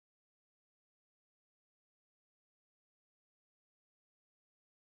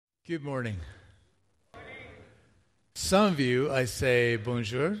Good morning. Some of you, I say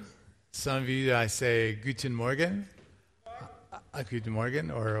bonjour. Some of you, I say guten Morgen. Guten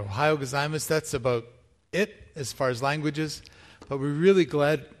Morgen, or Ohio gozaimasu. That's about it as far as languages. But we're really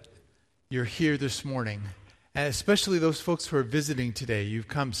glad you're here this morning. And especially those folks who are visiting today. You've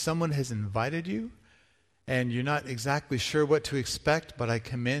come, someone has invited you, and you're not exactly sure what to expect, but I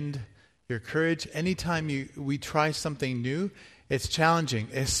commend your courage. Anytime we try something new, it's challenging,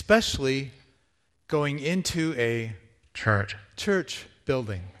 especially going into a church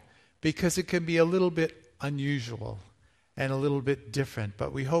building, because it can be a little bit unusual and a little bit different,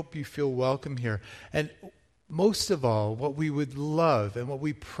 but we hope you feel welcome here. And most of all, what we would love and what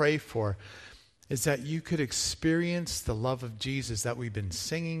we pray for is that you could experience the love of Jesus that we've been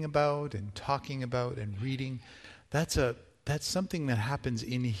singing about and talking about and reading. That's something that happens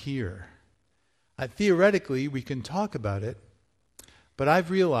in here. Theoretically, we can talk about it, but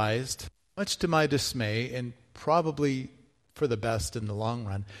I've realized, much to my dismay, and probably for the best in the long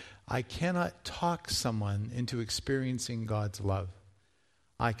run, I cannot talk someone into experiencing God's love.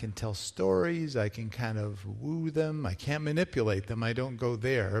 I can tell stories, I can kind of woo them, I can't manipulate them, I don't go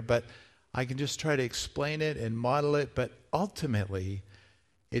there, but I can just try to explain it and model it, but ultimately,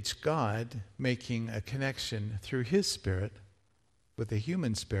 it's God making a connection through His Spirit with the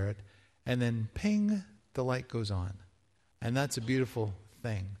human spirit, and then ping, the light goes on. And that's a beautiful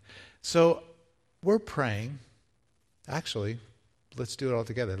thing. So we're praying. Actually, let's do it all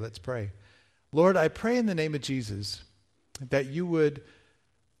together. Let's pray. Lord, I pray in the name of Jesus that you would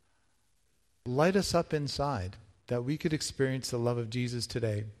light us up inside, that we could experience the love of Jesus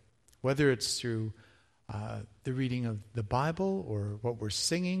today, whether it's through the reading of the Bible or what we're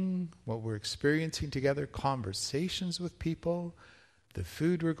singing, what we're experiencing together, conversations with people, the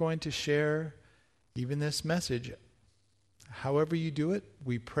food we're going to share, even this message. However you do it,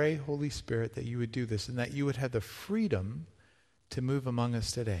 we pray, Holy Spirit, that you would do this and that you would have the freedom to move among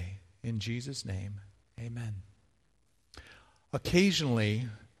us today. In Jesus' name, amen. Occasionally,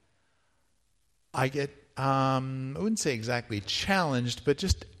 I get, I wouldn't say exactly challenged, but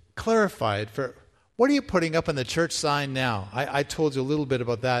just clarified for, what are you putting up on the church sign now? I told you a little bit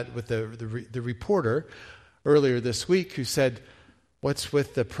about that with the reporter earlier this week who said, what's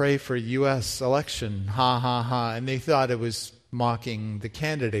with the pray for U.S. election? Ha, ha, ha. And they thought it was mocking the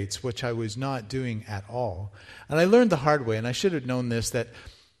candidates, which I was not doing at all. And I learned the hard way, and I should have known this, that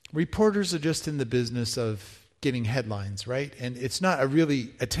reporters are just in the business of getting headlines, right? And it's not a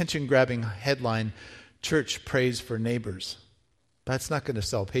really attention-grabbing headline, church prays for neighbors. That's not going to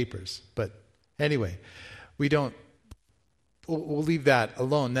sell papers. But anyway, we'll leave that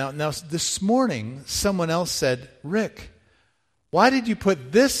alone. Now, this morning, someone else said, Rick, why did you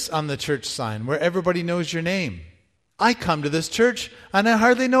put this on the church sign where everybody knows your name? I come to this church and I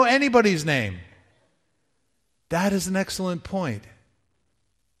hardly know anybody's name. That is an excellent point.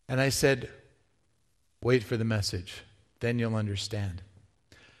 And I said, wait for the message. Then you'll understand.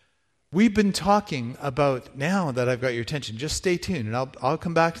 We've been talking about, now that I've got your attention, just stay tuned and I'll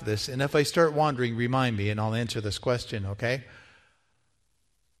come back to this. And if I start wandering, remind me and I'll answer this question, okay?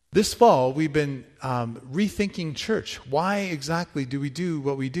 This fall, we've been rethinking church. Why exactly do we do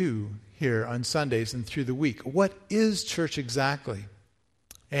what we do here on Sundays and through the week? What is church exactly?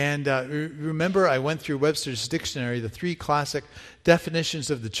 And remember, I went through Webster's Dictionary, the 3 classic definitions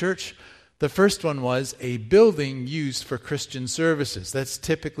of the church. The first one was a building used for Christian services. That's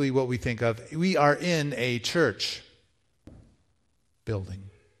typically what we think of. We are in a church building.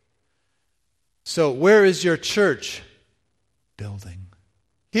 So where is your church building?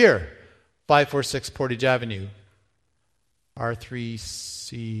 Here, 546 Portage Avenue,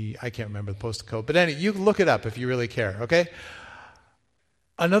 R3C, I can't remember the postal code. But anyway, you can look it up if you really care, okay?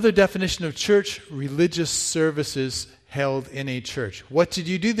 Another definition of church, religious services held in a church. What did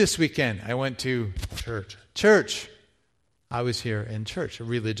you do this weekend? I went to church. I was here in church,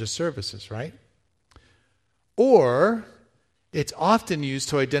 religious services, right? Or it's often used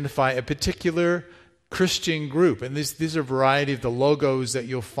to identify a particular Christian group, and these are a variety of the logos that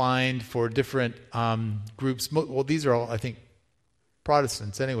you'll find for different groups. Well, these are all, I think,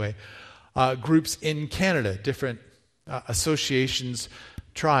 Protestants anyway. Groups in Canada, different associations,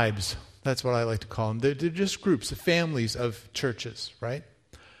 tribes. That's what I like to call them. They're just groups, families of churches, right?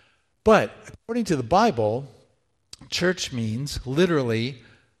 But according to the Bible, church means literally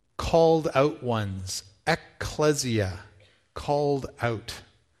called out ones, ecclesia, called out.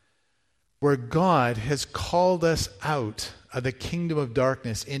 Where God has called us out of the kingdom of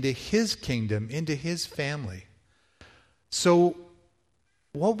darkness into His kingdom, into His family. So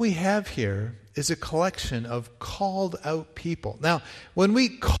what we have here is a collection of called out people. Now, when we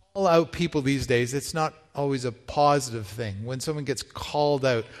call out people these days, it's not always a positive thing. When someone gets called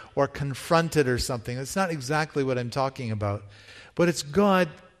out or confronted or something, it's not exactly what I'm talking about. But it's God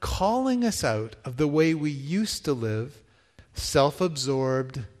calling us out of the way we used to live,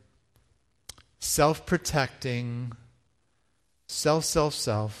 self-absorbed, self-protecting,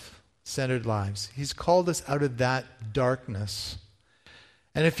 self-centered lives. He's called us out of that darkness.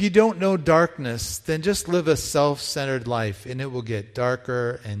 And if you don't know darkness, then just live a self-centered life, and it will get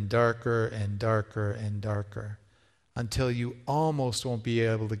darker and darker and darker and darker until you almost won't be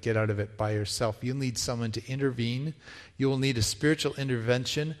able to get out of it by yourself. You'll need someone to intervene. You will need a spiritual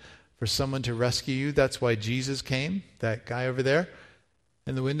intervention for someone to rescue you. That's why Jesus came, that guy over there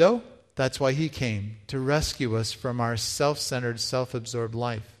in the window. That's why he came, to rescue us from our self-centered, self-absorbed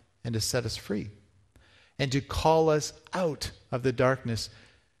life and to set us free and to call us out of the darkness.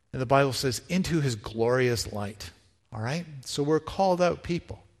 And the Bible says, into his glorious light. All right? So we're called out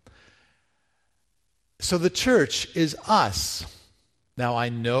people. So the church is us. Now I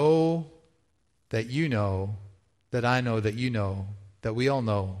know that you know, that I know that you know, that we all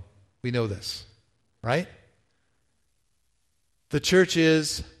know. We know this. Right? The church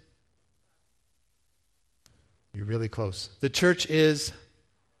is... You're really close. The church is...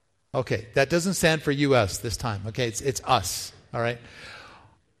 Okay, that doesn't stand for U.S. this time. Okay, it's us. All right?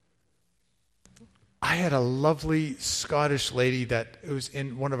 I had a lovely Scottish lady that was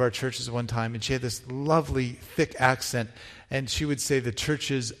in one of our churches one time, and she had this lovely, thick accent, and she would say the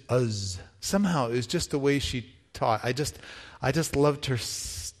church is us. Somehow, it was just the way she taught. I just loved her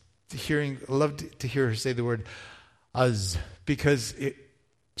loved to hear her say the word us, because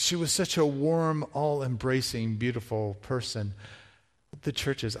she was such a warm, all-embracing, beautiful person. The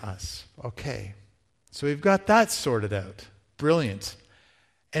church is us. Okay. So we've got that sorted out. Brilliant.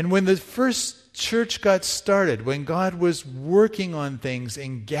 And when the first church got started, when God was working on things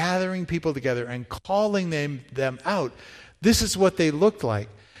and gathering people together and calling them out, this is what they looked like.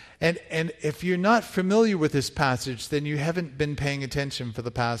 And if you're not familiar with this passage, then you haven't been paying attention for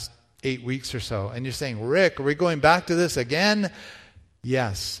the past 8 weeks or so. And you're saying, Rick, are we going back to this again?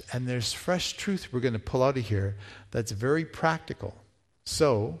 Yes. And there's fresh truth we're going to pull out of here that's very practical.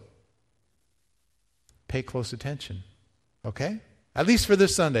 So, pay close attention. Okay? At least for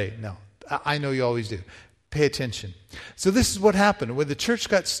this Sunday. No, I know you always do. Pay attention. So this is what happened. When the church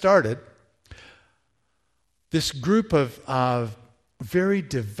got started, this group of very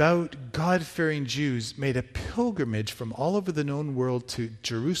devout, God-fearing Jews made a pilgrimage from all over the known world to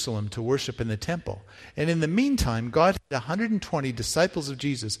Jerusalem to worship in the temple. And in the meantime, God had 120 disciples of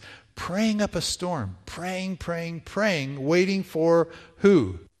Jesus praying up a storm, praying, waiting for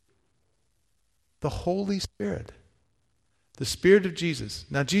who? The Holy Spirit. The Spirit of Jesus.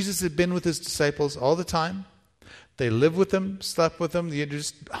 Now, Jesus had been with his disciples all the time. They lived with them, slept with them. They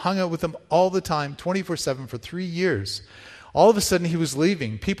just hung out with them all the time, 24/7 for 3 years. All of a sudden, he was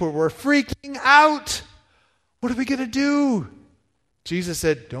leaving. People were freaking out. What are we going to do? Jesus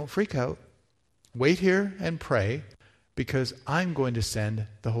said, don't freak out. Wait here and pray, because I'm going to send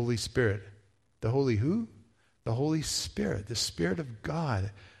the Holy Spirit. The Holy who? The Holy Spirit, the Spirit of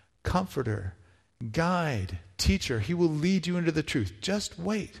God, Comforter, Guide, Teacher. He will lead you into the truth. Just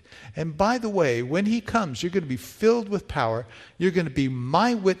wait. And by the way, when he comes, you're going to be filled with power. You're going to be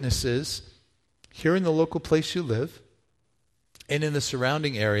my witnesses here in the local place you live, and in the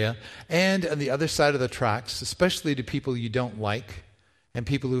surrounding area, and on the other side of the tracks, especially to people you don't like and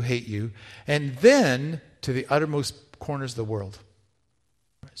people who hate you, and then to the uttermost corners of the world.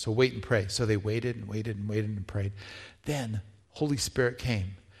 So wait and pray. So they waited and prayed. Then Holy Spirit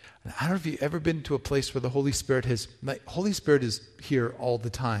came. And I don't know if you've ever been to a place where the Holy Spirit Holy Spirit is here all the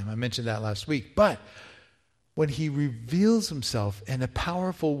time. I mentioned that last week. But when he reveals himself in a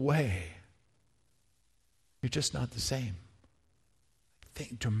powerful way, you're just not the same.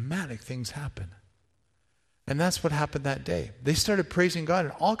 Dramatic things happen. And that's what happened that day. They started praising God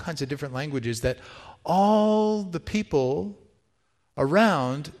in all kinds of different languages that all the people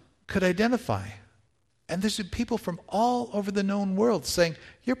around could identify. And there's people from all over the known world saying,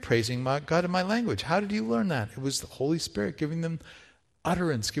 you're praising my God in my language. How did you learn that? It was the Holy Spirit giving them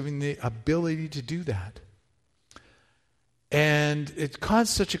utterance, giving the ability to do that. And it caused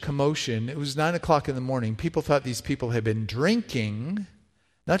such a commotion. It was 9 o'clock in the morning. People thought these people had been drinking,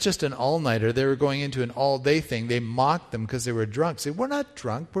 not just an all-nighter. They were going into an all-day thing. They mocked them because they were drunk. Say, we're not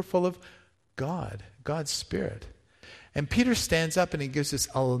drunk. We're full of God, God's Spirit. And Peter stands up and he gives this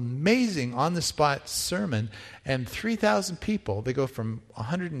amazing on-the-spot sermon. And 3,000 people, they go from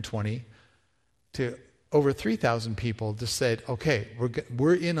 120 to over 3,000 people just said, okay,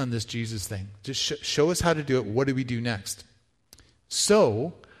 we're in on this Jesus thing. Just show us how to do it. What do we do next?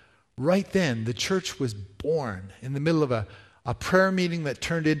 So, right then, the church was born in the middle of a prayer meeting that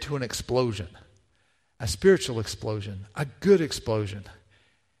turned into an explosion, a spiritual explosion, a good explosion.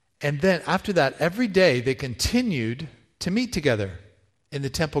 And then after that, every day they continued to meet together in the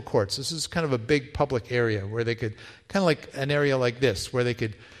temple courts. This is kind of a big public area where they could, kind of like an area like this, where they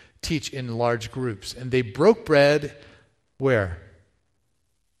could teach in large groups. And they broke bread where?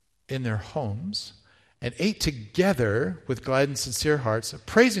 In their homes, and ate together with glad and sincere hearts,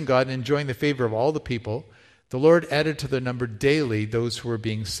 praising God and enjoying the favor of all the people. The Lord added to their number daily those who were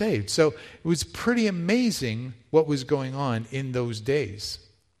being saved. So it was pretty amazing what was going on in those days.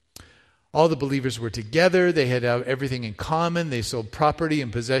 All the believers were together. They had everything in common. They sold property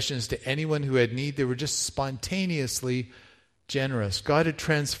and possessions to anyone who had need. They were just spontaneously generous. God had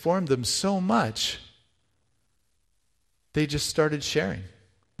transformed them so much, they just started sharing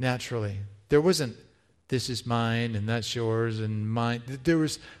naturally. There wasn't, this is mine and that's yours and mine. There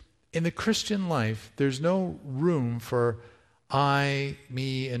was, in the Christian life, there's no room for I,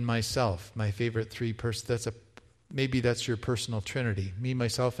 me, and myself. My favorite three persons. Maybe that's your personal trinity. Me,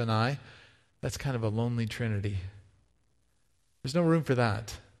 myself, and I. That's kind of a lonely trinity. There's no room for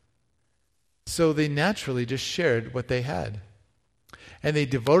that. So they naturally just shared what they had. And they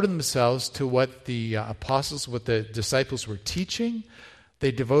devoted themselves to what the apostles, what the disciples were teaching.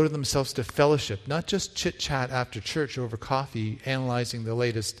 They devoted themselves to fellowship, not just chit-chat after church over coffee, analyzing the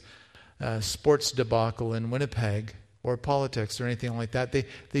latest sports debacle in Winnipeg or politics or anything like that.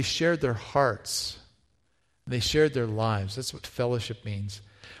 They shared their hearts. They shared their lives. That's what fellowship means.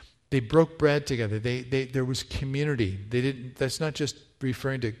 They broke bread together. There was community. That's not just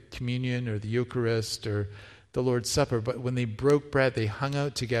referring to communion or the Eucharist or the Lord's Supper, but when they broke bread, they hung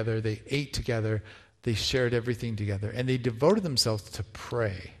out together, they ate together, they shared everything together, and they devoted themselves to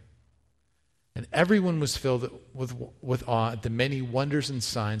pray. And everyone was filled with awe at the many wonders and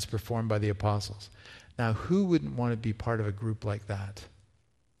signs performed by the apostles. Now, who wouldn't want to be part of a group like that?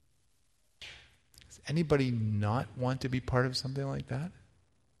 Does anybody not want to be part of something like that?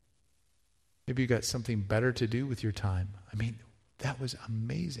 Maybe you got something better to do with your time. I mean, that was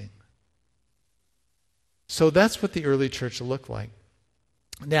amazing. So that's what the early church looked like.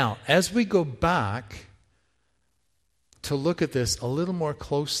 Now, as we go back to look at this a little more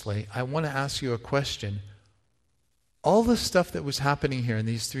closely, I want to ask you a question. All the stuff that was happening here in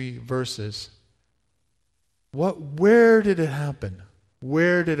these 3 verses, where did it happen?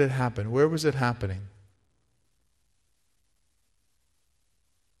 Where did it happen? Where was it happening?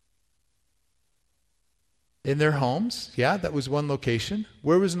 In their homes? Yeah, that was one location.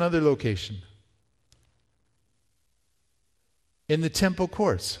 Where was another location? In the temple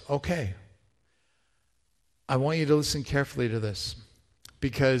courts. Okay. I want you to listen carefully to this,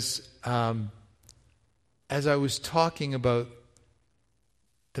 because as I was talking about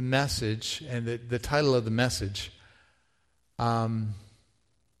the message and the title of the message, where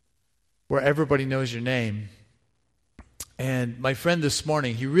everybody knows your name, and my friend this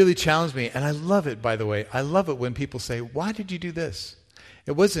morning, he really challenged me, and I love it, by the way. I love it when people say, why did you do this?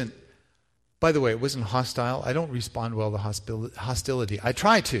 It wasn't, by the way, it wasn't hostile. I don't respond well to hostility. I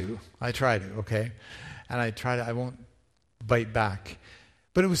try to, okay? And I won't bite back.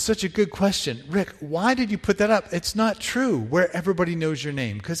 But it was such a good question. Rick, why did you put that up? It's not true where everybody knows your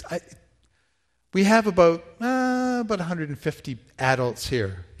name. Because we have about 150 adults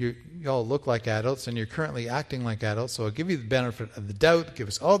here. You all look like adults, and you're currently acting like adults. So I'll give you the benefit of the doubt, give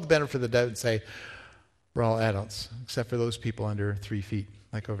us all the benefit of the doubt, and say, we're all adults, except for those people under 3 feet,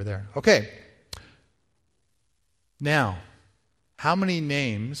 like over there. Okay. Now, how many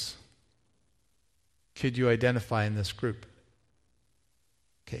names could you identify in this group?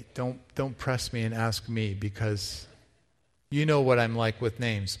 Okay, don't press me and ask me, because you know what I'm like with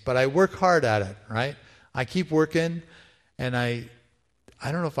names. But I work hard at it, right? I keep working, and I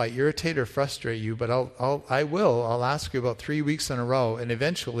don't know if I irritate or frustrate you, but I will. I'll ask you about 3 weeks in a row, and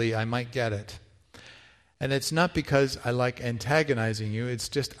eventually I might get it. And it's not because I like antagonizing you. It's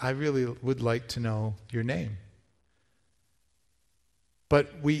just I really would like to know your name.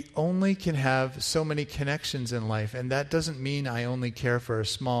 But we only can have so many connections in life, and that doesn't mean I only care for a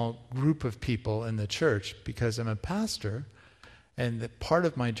small group of people in the church, because I'm a pastor, and that part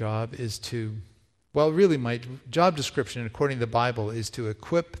of my job is to, really my job description according to the Bible is to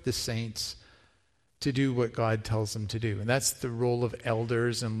equip the saints to do what God tells them to do. And that's the role of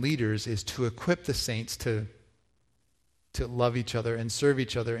elders and leaders, is to equip the saints to love each other and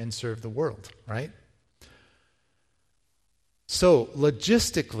serve the world, right? So,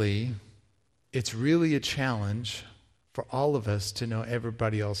 logistically, it's really a challenge for all of us to know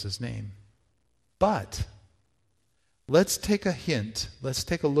everybody else's name. But let's take a hint. Let's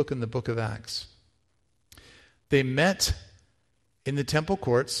take a look in the book of Acts. They met in the temple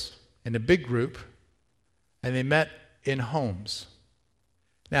courts in a big group, and they met in homes.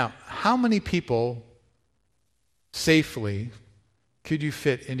 Now, how many people safely could you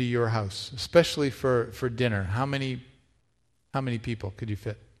fit into your house, especially for dinner? How many people could you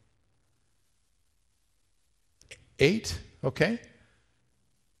fit? 8? Okay.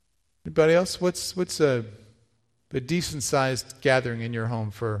 Anybody else? What's a decent-sized gathering in your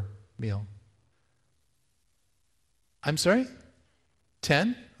home for a meal? I'm sorry?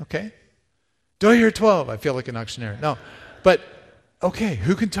 10? Okay. Do I hear 12? I feel like an auctioneer. No. But, okay,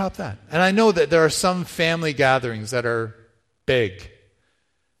 who can top that? And I know that there are some family gatherings that are big.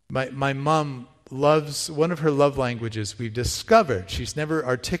 My mom loves, one of her love languages we've discovered, she's never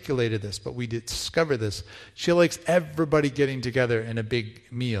articulated this, but we discovered this. She likes everybody getting together in a big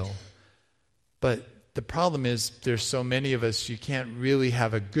meal. But the problem is there's so many of us, you can't really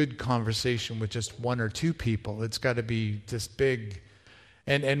have a good conversation with just one or two people. It's got to be this big.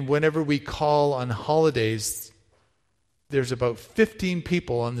 And whenever we call on holidays, there's about 15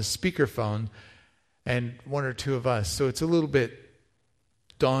 people on the speakerphone and one or two of us. So it's a little bit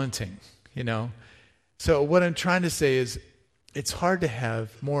daunting, you know. So what I'm trying to say is it's hard to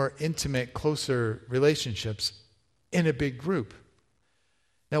have more intimate, closer relationships in a big group.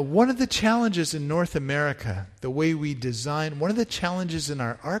 Now, one of the challenges in North America, the way we design, one of the challenges in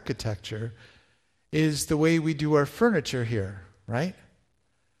our architecture is the way we do our furniture here, right?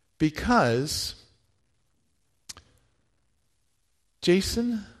 Because,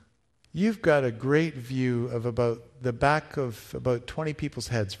 Jason, you've got a great view of about the back of about 20 people's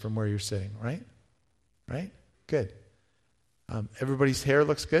heads from where you're sitting, right? Right? Good. Everybody's hair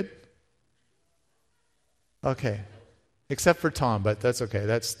looks good? Okay. Except for Tom, but that's okay.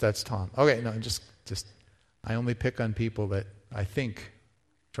 That's Tom. Okay, no, just I only pick on people that I think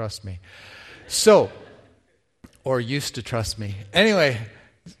trust me. So, or used to trust me. Anyway,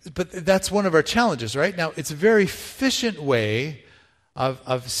 but that's one of our challenges, right? Now, it's a very efficient way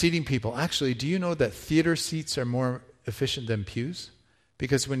of seating people. Actually, do you know that theater seats are more efficient than pews?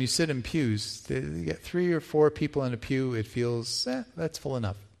 Because when you sit in pews, you get 3 or 4 people in a pew, it feels, that's full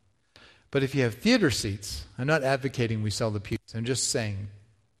enough. But if you have theater seats, I'm not advocating we sell the pews. I'm just saying,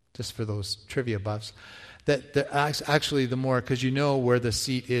 just for those trivia buffs, that actually the more, because you know where the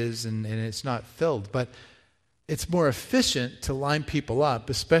seat is and it's not filled. But it's more efficient to line people up,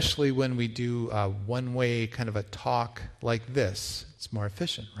 especially when we do a one-way kind of a talk like this. It's more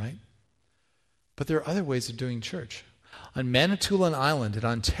efficient, right? But there are other ways of doing church. On Manitoulin Island in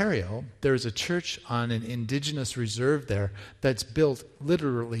Ontario, there is a church on an indigenous reserve there that's built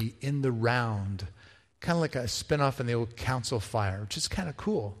literally in the round, kind of like a spin-off in the old council fire, which is kind of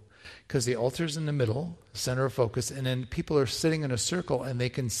cool because the altar's in the middle, center of focus, and then people are sitting in a circle and they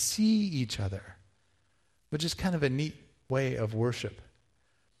can see each other, which is kind of a neat way of worship.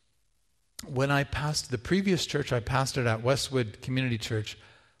 When I pastored the previous church I pastored at, Westwood Community Church,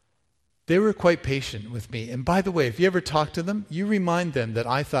 they were quite patient with me. And by the way, if you ever talk to them, you remind them that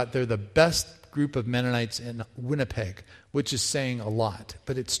I thought they're the best group of Mennonites in Winnipeg, which is saying a lot,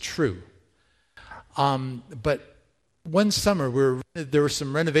 but it's true. But one summer, there were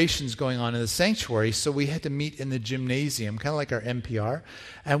some renovations going on in the sanctuary, so we had to meet in the gymnasium, kind of like our MPR,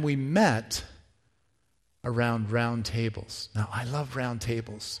 and we met around round tables. Now, I love round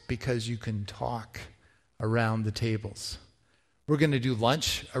tables because you can talk around the tables. We're going to do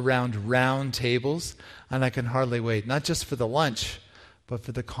lunch around round tables, and I can hardly wait, not just for the lunch, but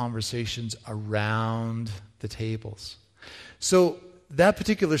for the conversations around the tables. So that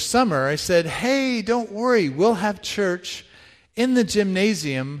particular summer, I said, hey, don't worry, we'll have church in the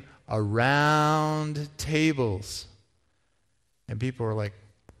gymnasium around tables. And people were like,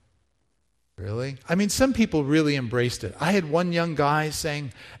 really? I mean, some people really embraced it. I had one young guy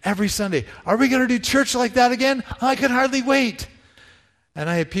saying every Sunday, are we going to do church like that again? I can hardly wait. And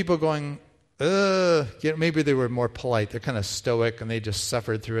I had people going, maybe they were more polite. They're kind of stoic and they just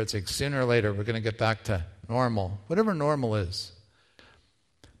suffered through it. It's like sooner or later we're going to get back to normal, whatever normal is.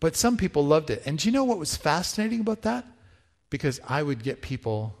 But some people loved it. And do you know what was fascinating about that? Because I would get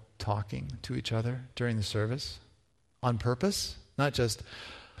people talking to each other during the service on purpose, not just,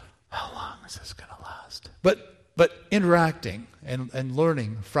 how long is this going to last? But interacting and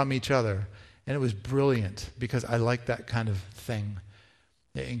learning from each other. And it was brilliant because I like that kind of thing,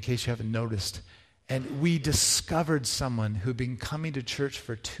 in case you haven't noticed. And we discovered someone who'd been coming to church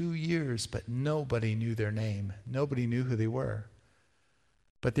for 2 years, but nobody knew their name. Nobody knew who they were.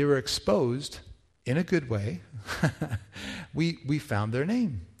 But they were exposed in a good way, we found their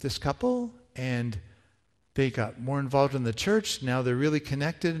name, this couple, and they got more involved in the church. Now they're really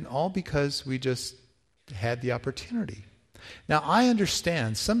connected, and all because we just had the opportunity. Now, I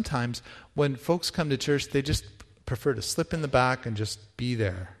understand sometimes when folks come to church, they just prefer to slip in the back and just be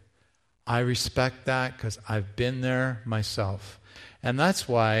there. I respect that because I've been there myself. And that's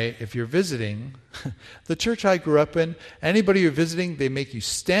why, if you're visiting, the church I grew up in, anybody you're visiting, they make you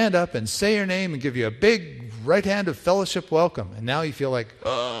stand up and say your name and give you a big right hand of fellowship welcome. And now you feel like,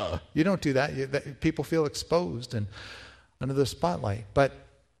 ugh. You don't do that. People feel exposed and under the spotlight. But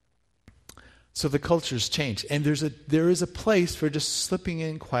so the culture's changed. And there is a place for just slipping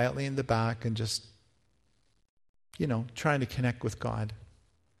in quietly in the back and just, trying to connect with God.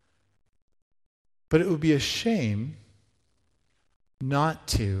 But it would be a shame not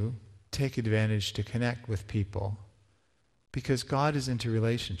to take advantage to connect with people, because God is into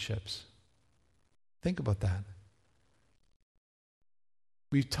relationships. Think about that.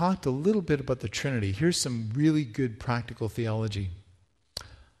 We've talked a little bit about the Trinity. Here's some really good practical theology.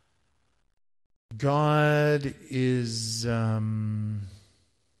 God is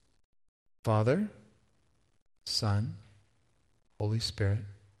Father, Son, Holy Spirit.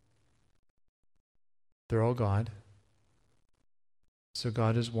 They're all God. So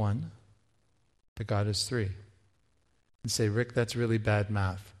God is one, but God is three. And say, Rick, that's really bad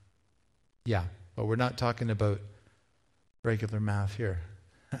math. Yeah, but we're not talking about regular math here.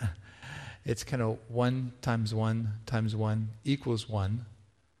 It's kind of 1 times 1 times 1 equals 1,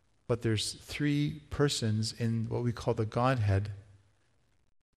 but there's 3 persons in what we call the Godhead.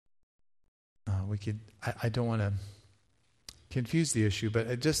 I don't want to confuse the issue,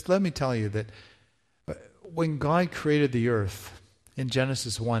 but just let me tell you that when God created the earth, in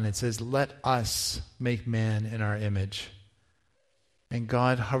Genesis 1, it says, let us make man in our image. And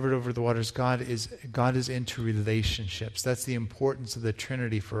God hovered over the waters. God is into relationships. That's the importance of the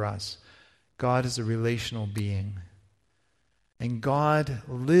Trinity for us. God is a relational being. And God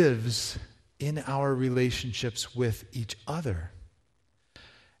lives in our relationships with each other.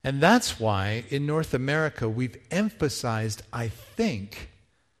 And that's why in North America we've emphasized, I think,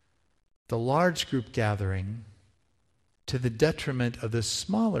 the large group gathering to the detriment of the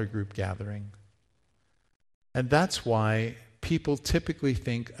smaller group gathering. And that's why people typically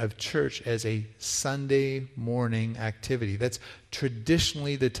think of church as a Sunday morning activity. That's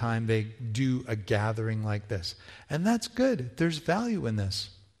traditionally the time they do a gathering like this. And that's good. There's value in this.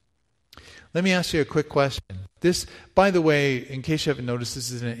 Let me ask you a quick question. This, by the way, in case you haven't noticed,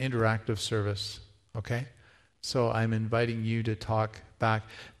 this is an interactive service. Okay? So I'm inviting you to talk back.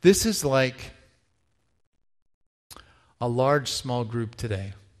 This is like a large small group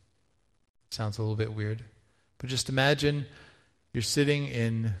today. Sounds a little bit weird. But just imagine you're sitting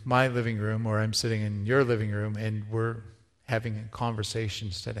in my living room, or I'm sitting in your living room, and we're having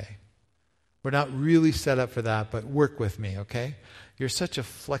conversations today. We're not really set up for that, but work with me, okay? You're such a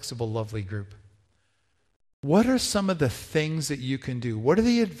flexible, lovely group. What are some of the things that you can do? What are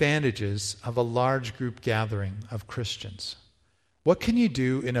the advantages of a large group gathering of Christians? What can you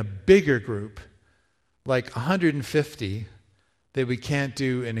do in a bigger group, like 150, that we can't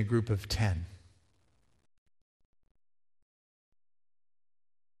do in a group of 10?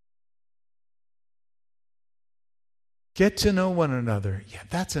 Get to know one another. Yeah,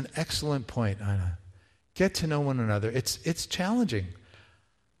 that's an excellent point, Anna. Get to know one another. It's challenging.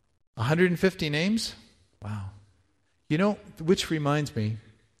 150 names? Wow. You know, which reminds me,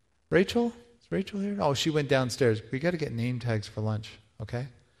 Rachel? Is Rachel here? Oh, she went downstairs. We got to get name tags for lunch, okay?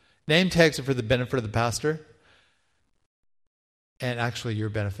 Name tags are for the benefit of the pastor, and actually your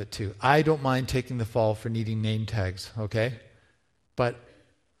benefit too. I don't mind taking the fall for needing name tags, okay? But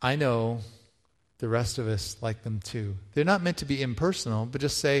I know the rest of us like them too. They're not meant to be impersonal, but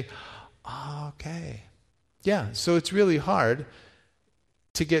just say, oh, okay. Yeah, so it's really hard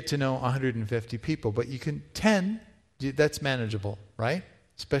to get to know 150 people, but you can 10, that's manageable, right?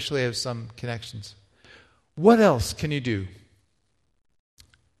 Especially have some connections. What else can you do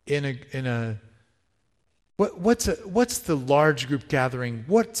what's the large group gathering?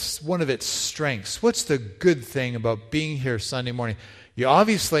 What's one of its strengths? What's the good thing about being here Sunday morning? You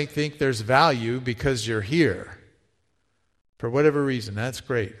obviously think there's value because you're here. For whatever reason, that's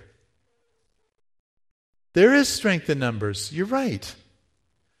great. There is strength in numbers. You're right.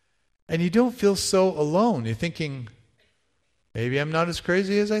 And you don't feel so alone. You're thinking, maybe I'm not as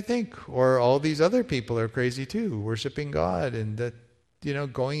crazy as I think. Or all these other people are crazy too, worshiping God and that,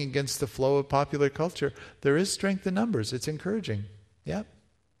 going against the flow of popular culture. There is strength in numbers. It's encouraging. Yep,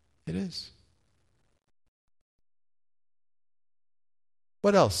 it is.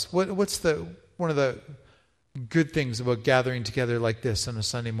 What else? What's one of the good things about gathering together like this on a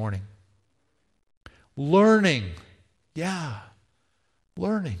Sunday morning. Learning. Yeah.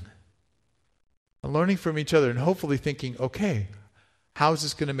 Learning. And learning from each other and hopefully thinking, okay, how is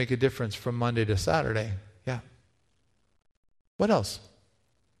this going to make a difference from Monday to Saturday? Yeah. What else?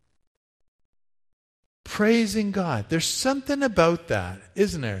 Praising God. There's something about that,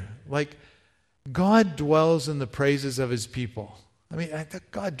 isn't there? Like, God dwells in the praises of his people. I mean,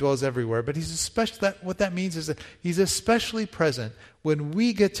 God dwells everywhere, but he's especially, what that means is that he's especially present when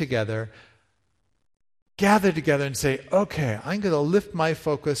we get together, gather together and say, okay, I'm going to lift my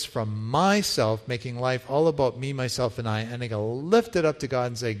focus from myself, making life all about me, myself, and I, and I'm going to lift it up to God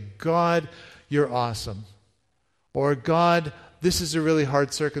and say, God, you're awesome. Or, God, this is a really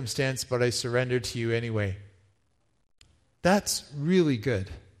hard circumstance, but I surrender to you anyway. That's really good.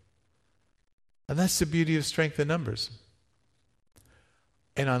 And that's the beauty of strength in numbers.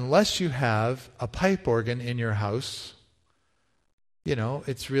 And unless you have a pipe organ in your house,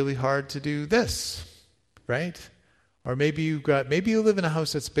 it's really hard to do this, right? Or maybe you live in a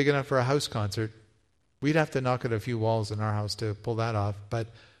house that's big enough for a house concert. We'd have to knock out a few walls in our house to pull that off, but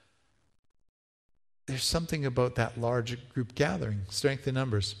there's something about that large group gathering, strength in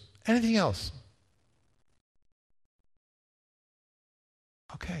numbers. Anything else?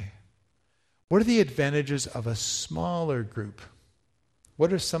 Okay. What are the advantages of a smaller group?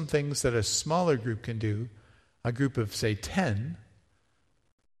 What are some things that a smaller group can do? A group of, say, 10,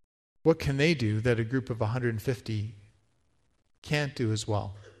 what can they do that a group of 150 can't do as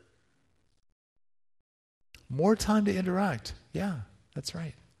well? More time to interact. Yeah, that's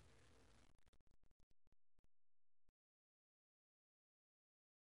right.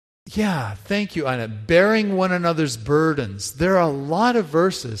 Yeah, thank you, Anna. Bearing one another's burdens. There are a lot of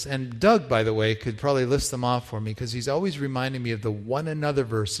verses, and Doug, by the way, could probably list them off for me because he's always reminding me of the one another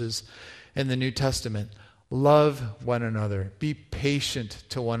verses in the New Testament. Love one another. Be patient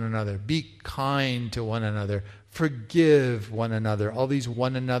to one another. Be kind to one another. Forgive one another. All these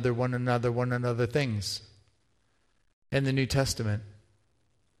one another things in the New Testament.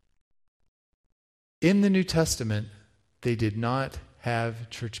 In the New Testament, they did not have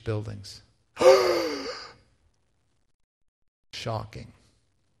church buildings. Shocking.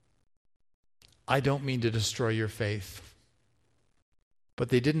 I don't mean to destroy your faith, but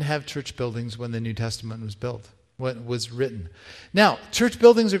they didn't have church buildings when the New Testament was built, when it was written. Now, church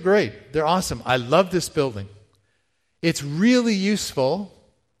buildings are great. They're awesome. I love this building. It's really useful,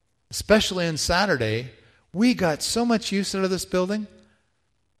 especially on Saturday. We got so much use out of this building.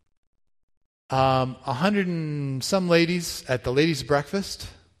 100 and some ladies at the ladies' breakfast,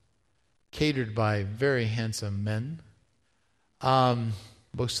 catered by very handsome men.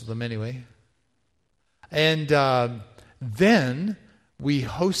 Most of them anyway. And then we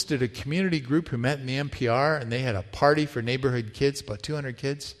hosted a community group who met in the MPR, and they had a party for neighborhood kids, about 200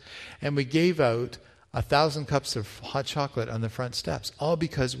 kids. And we gave out 1,000 cups of hot chocolate on the front steps, all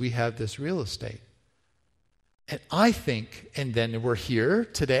because we have this real estate. And I think, and then we're here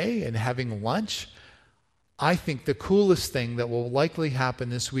today and having lunch, I think the coolest thing that will likely happen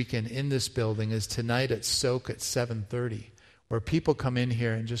this weekend in this building is tonight at Soak at 7:30, where people come in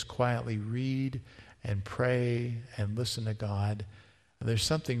here and just quietly read and pray and listen to God. And there's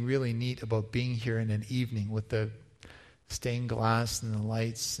something really neat about being here in an evening with the stained glass and the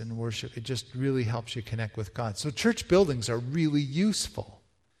lights and worship. It just really helps you connect with God. So church buildings are really useful.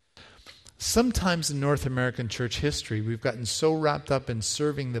 Sometimes in North American church history, we've gotten so wrapped up in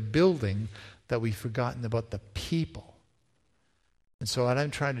serving the building that we've forgotten about the people. And so what I'm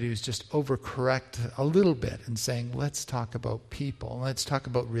trying to do is just overcorrect a little bit and saying, let's talk about people. Let's talk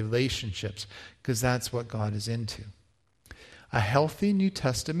about relationships, because that's what God is into. A healthy New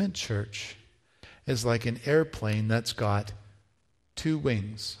Testament church is like an airplane that's got 2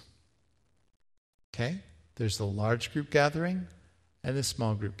 wings. Okay? There's the large group gathering and the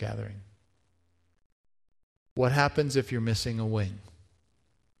small group gathering. What happens if you're missing a wing?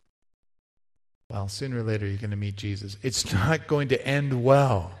 Well, sooner or later you're going to meet Jesus. It's not going to end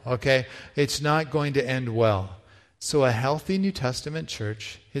well, okay? It's not going to end well. So a healthy New Testament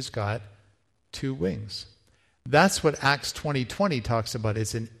church has got 2 wings. That's what Acts 20:20 talks about.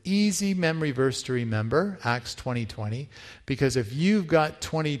 It's an easy memory verse to remember, Acts 20:20, because if you've got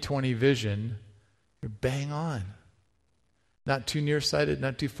 20/20 vision, you're bang on. Not too nearsighted,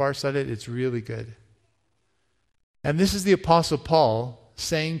 not too farsighted. It's really good. And this is the Apostle Paul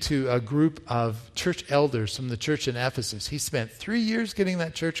saying to a group of church elders from the church in Ephesus. He spent 3 years getting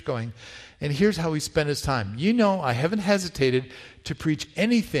that church going, and here's how he spent his time. I haven't hesitated to preach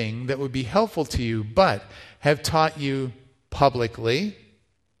anything that would be helpful to you, but have taught you publicly,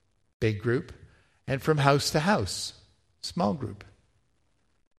 big group, and from house to house, small group.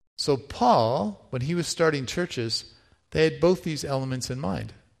 So Paul, when he was starting churches, they had both these elements in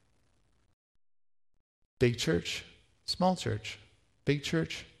mind. Big church, small church. Big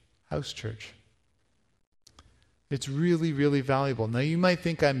church, house church. It's really, really valuable. Now you might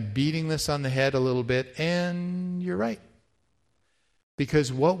think I'm beating this on the head a little bit, and you're right.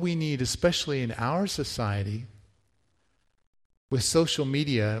 Because what we need, especially in our society, with social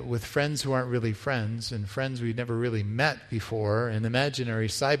media, with friends who aren't really friends, and friends we've never really met before, and imaginary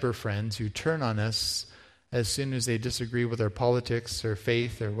cyber friends who turn on us as soon as they disagree with our politics or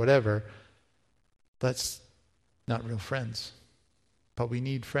faith or whatever, that's not real friends. But we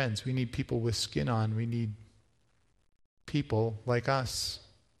need friends. We need people with skin on. We need people like us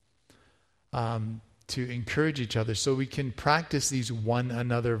to encourage each other so we can practice these one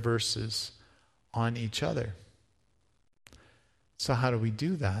another verses on each other. So how do we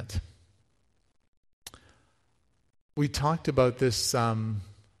do that? We talked about this, there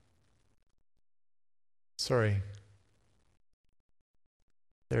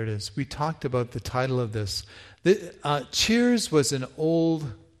it is. We talked about the title of this. Cheers was an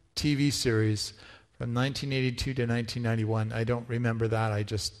old TV series from 1982 to 1991. I don't remember that. I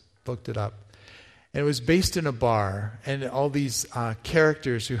just looked it up. And it was based in a bar, and all these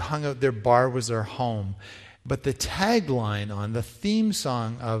characters who hung out, their bar was their home. But the tagline on the theme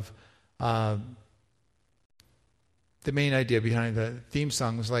song of the main idea behind the theme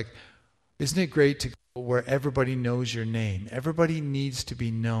song was like, isn't it great to go where everybody knows your name? Everybody needs to be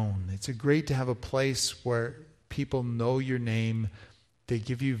known. It's great to have a place where people know your name, they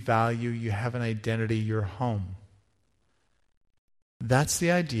give you value, you have an identity, you're home. That's the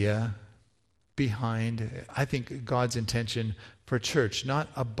idea behind, I think, God's intention for church, not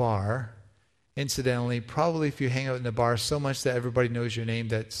a bar. Incidentally, probably if you hang out in a bar so much that everybody knows your name,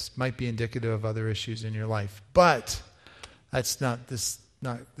 that might be indicative of other issues in your life. But that's not this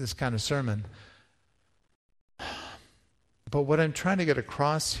kind of sermon. But what I'm trying to get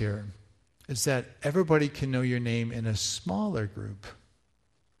across here is that everybody can know your name in a smaller group.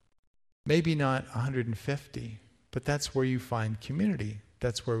 Maybe not 150, but that's where you find community.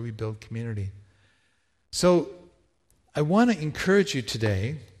 That's where we build community. So I want to encourage you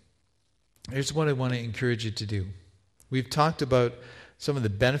today. Here's what I want to encourage you to do. We've talked about some of the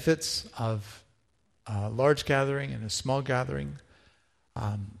benefits of a large gathering and a small gathering.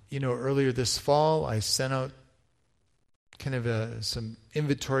 Earlier this fall, I sent out kind of some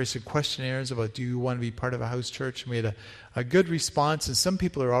inventory, some questionnaires about, do you want to be part of a house church? And we had a good response, and some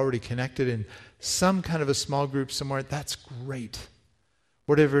people are already connected in some kind of a small group somewhere. That's great.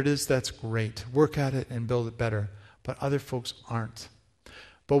 Whatever it is, that's great. Work at it and build it better. But other folks aren't.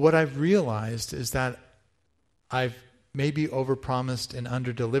 But what I've realized is that I've maybe overpromised and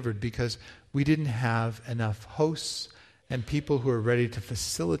underdelivered because we didn't have enough hosts and people who are ready to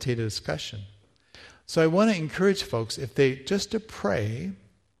facilitate a discussion. So I want to encourage folks, if they just to pray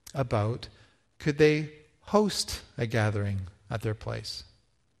about, could they host a gathering at their place?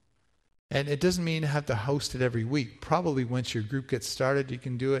 And it doesn't mean you have to host it every week. Probably once your group gets started, you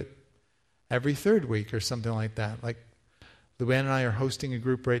can do it every third week or something like that. Like Luann and I are hosting a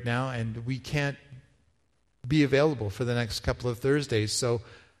group right now, and we can't be available for the next couple of Thursdays, so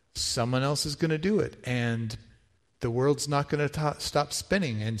someone else is going to do it. And the world's not going to stop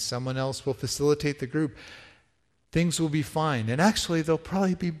spinning, and someone else will facilitate the group. Things will be fine. And actually, they'll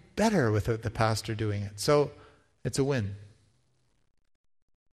probably be better without the pastor doing it. So it's a win.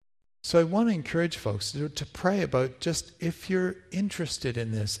 So I want to encourage folks to pray about just if you're interested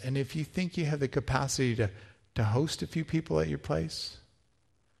in this, and if you think you have the capacity to host a few people at your place,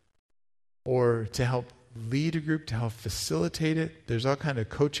 or to help lead a group, to help facilitate it. There's all kind of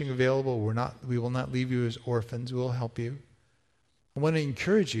coaching available. We will not leave you as orphans. We will help you. I want to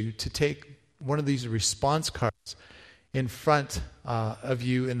encourage you to take one of these response cards in front of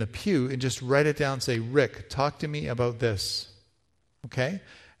you in the pew and just write it down and say, Rick, talk to me about this. Okay?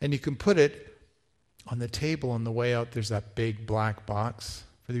 And you can put it on the table on the way out. There's that big black box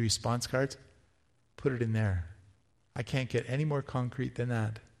for the response cards. Put it in there. I can't get any more concrete than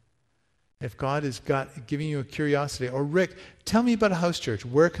that. If God is giving you a curiosity, or Rick, tell me about a house church.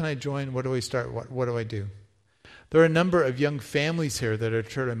 Where can I join? Where do I start? What do I do? There are a number of young families here that are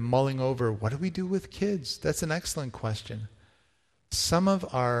sort of mulling over, what do we do with kids? That's an excellent question. Some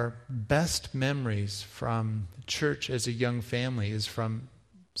of our best memories from church as a young family is from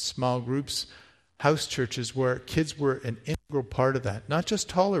small groups, house churches, where kids were an integral part of that. Not just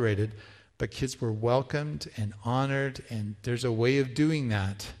tolerated, but kids were welcomed and honored, and there's a way of doing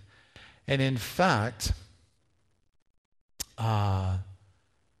that. And in fact, there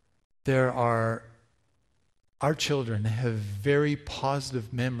are Our children have very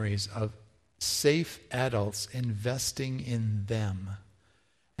positive memories of safe adults investing in them.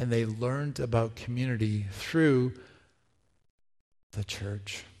 And they learned about community through the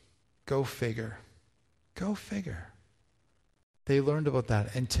church. Go figure. Go figure. They learned about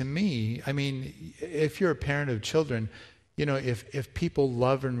that. And to me, I mean, if you're a parent of children, you know, if people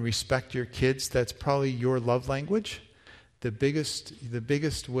love and respect your kids, that's probably your love language. The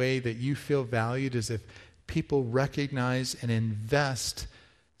biggest way that you feel valued is if people recognize and invest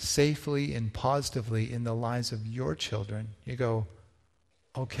safely and positively in the lives of your children. You go,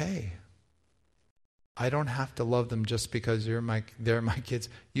 okay, I don't have to love them just because they're my kids.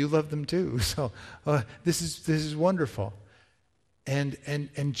 You love them too. So this is wonderful.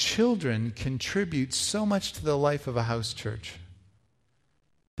 And children contribute so much to the life of a house church.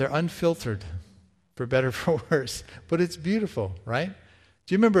 They're unfiltered, for better or for worse, but it's beautiful, right?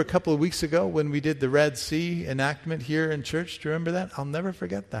 Do you remember a couple of weeks ago when we did the Red Sea enactment here in church? Do you remember that? I'll never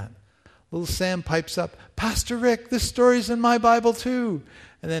forget that. Little Sam pipes up, Pastor Rick, this story's in my Bible too.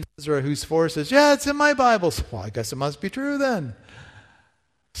 And then Ezra, who's 4, says, yeah, it's in my Bible. So, well, I guess it must be true then.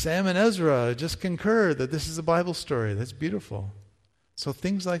 Sam and Ezra just concur that this is a Bible story. That's beautiful. So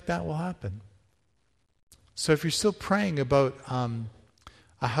things like that will happen. So if you're still praying about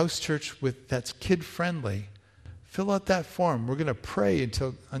a house church that's kid-friendly, fill out that form. We're going to pray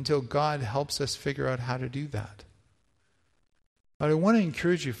until God helps us figure out how to do that. But I want to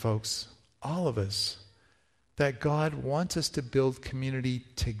encourage you folks, all of us, that God wants us to build community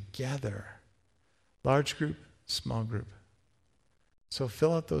together. Large group, small group. So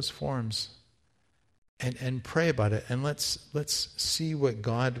fill out those forms and pray about it. And let's see what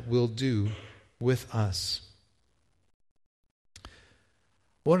God will do with us.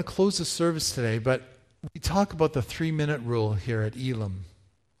 I want to close the service today, but we talk about the 3-minute rule here at Elam.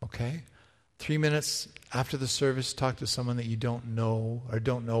 Okay? 3 minutes after the service, talk to someone that you don't know or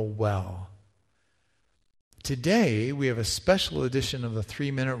don't know well. Today, we have a special edition of the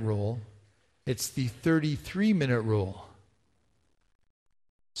 3-minute rule. It's the 33-minute rule.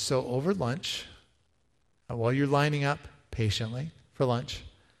 So over lunch, while you're lining up patiently for lunch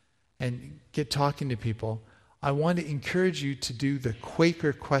and get talking to people, I want to encourage you to do the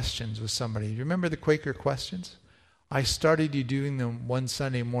Quaker questions with somebody. You remember the Quaker questions? I started you doing them one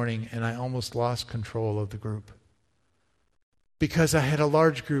Sunday morning and I almost lost control of the group. Because I had a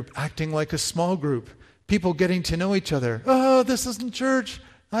large group acting like a small group. People getting to know each other. Oh, this isn't church.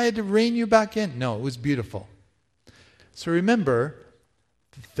 I had to rein you back in. No, it was beautiful. So remember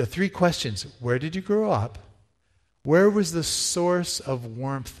the 3 questions. Where did you grow up? Where was the source of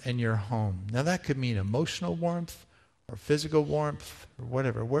warmth in your home? Now that could mean emotional warmth or physical warmth or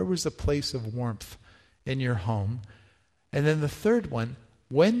whatever. Where was the place of warmth in your home? And then the third one,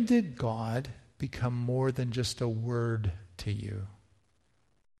 when did God become more than just a word to you?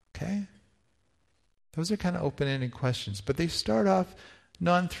 Okay? Those are kind of open-ended questions, but they start off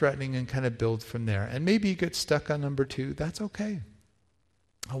non-threatening and kind of build from there. And maybe you get stuck on number 2. That's okay.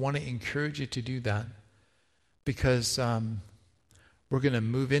 I want to encourage you to do that because we're going to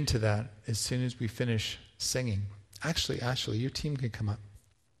move into that as soon as we finish singing. Actually, Ashley, your team can come up.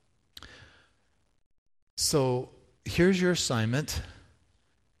 So here's your assignment.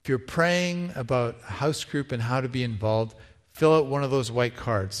 If you're praying about a house group and how to be involved, fill out one of those white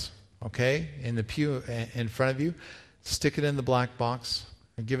cards, okay, in the pew in front of you. Stick it in the black box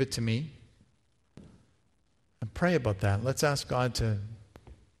and give it to me. And pray about that. Let's ask God to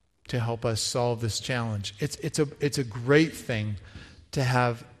help us solve this challenge. It's a great thing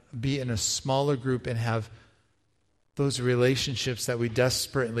to be in a smaller group and have those relationships that we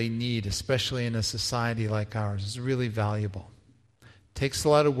desperately need, especially in a society like ours. It's really valuable. Takes a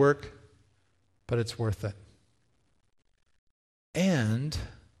lot of work, but it's worth it. And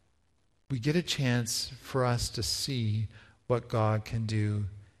we get a chance for us to see what God can do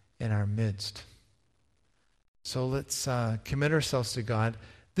in our midst. So let's commit ourselves to God.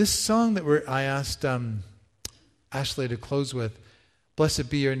 This song that I asked Ashley to close with, Blessed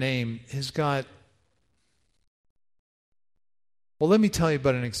Be Your Name, has got... Well, let me tell you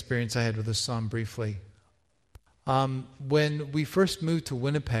about an experience I had with this song briefly. When we first moved to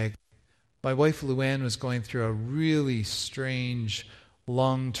Winnipeg, my wife Luann was going through a really strange,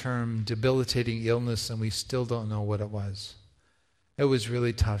 long-term, debilitating illness, and we still don't know what it was. It was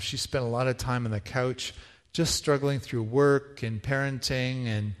really tough. She spent a lot of time on the couch, just struggling through work and parenting,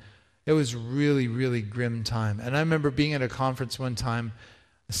 and it was really, really grim time. And I remember being at a conference one time,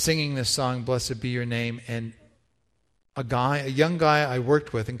 singing this song, Blessed Be Your Name, and a young guy I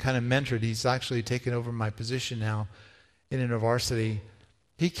worked with and kind of mentored, he's actually taken over my position now in InterVarsity.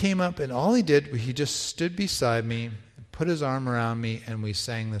 He came up and all he did, he just stood beside me, put his arm around me, and we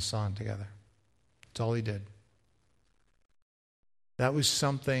sang this song together. That's all he did. That was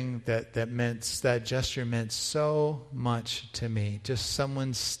something that gesture meant so much to me. Just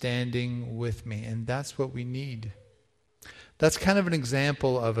someone standing with me. And that's what we need. That's kind of an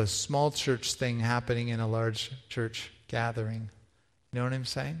example of a small church thing happening in a large church gathering. You know what I'm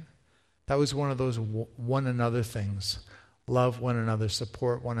saying? That was one of those one another things. Love one another,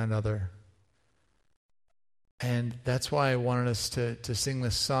 support one another. And that's why I wanted us to sing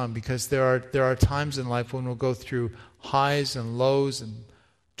this song, because there are times in life when we'll go through highs and lows and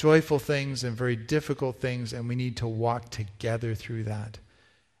joyful things and very difficult things, and we need to walk together through that.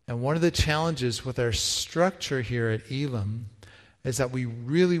 And one of the challenges with our structure here at Elim is that we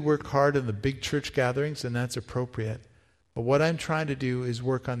really work hard in the big church gatherings, and that's appropriate. But what I'm trying to do is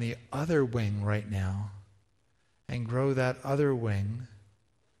work on the other wing right now and grow that other wing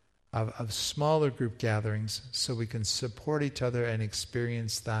of smaller group gatherings so we can support each other and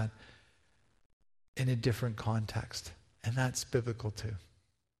experience that in a different context. And that's biblical too.